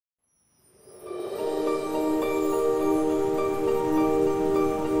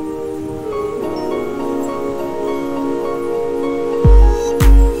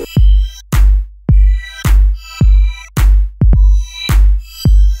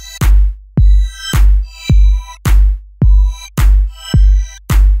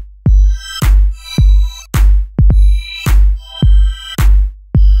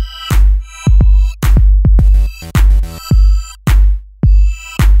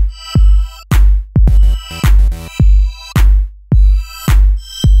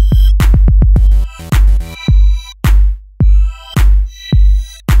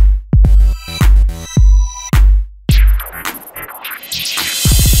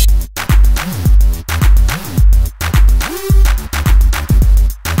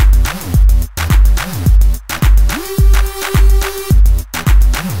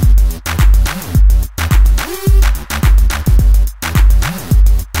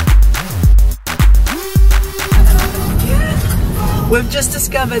We've just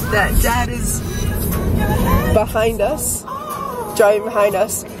discovered that Dad is behind us, driving behind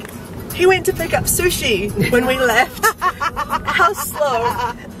us. He went to pick up sushi when we left. How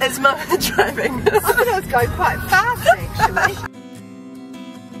slow is Mum driving? I think I was going quite fast actually.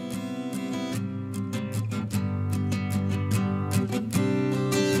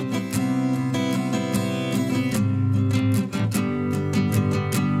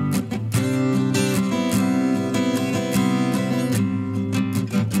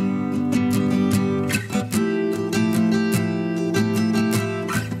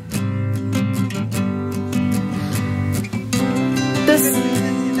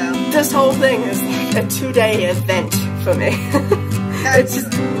 This whole thing is like a 2-day event for me. It's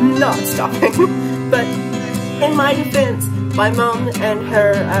just not stopping. But in my defense, my mum and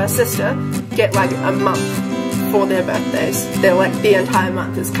her sister get like a month for their birthdays. They're like, the entire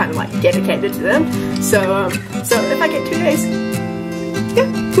month is kind of like dedicated to them. So if I get 2 days, yeah,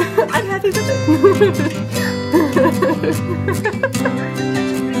 I'm happy with it.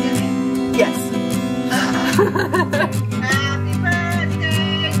 Yes.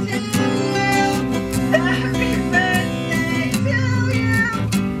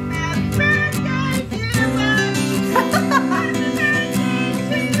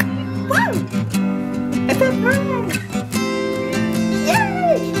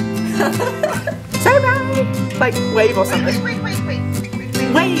 Say bye! Like, wave or something. Wait.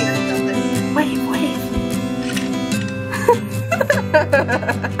 Wave! Wave.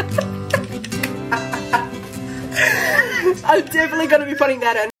 I'm definitely gonna be putting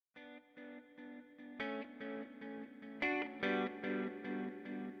that in.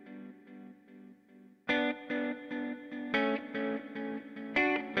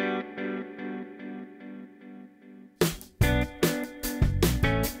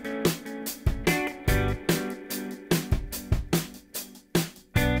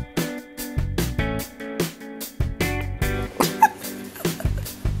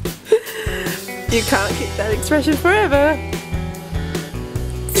 You can't keep that expression forever.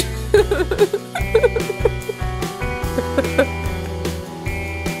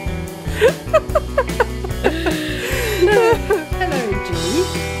 Hello, G.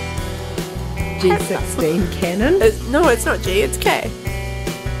 G16 Canon. No, it's not G, it's K.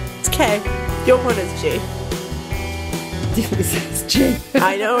 It's K. Your one is G. Definitely says G.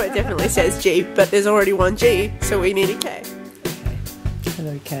 I know it definitely says G, but there's already one G, so we need a K.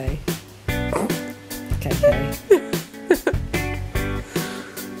 Hello, K. KK.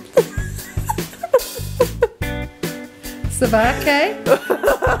 Savake?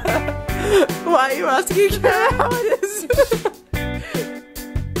 Why are you asking how it is?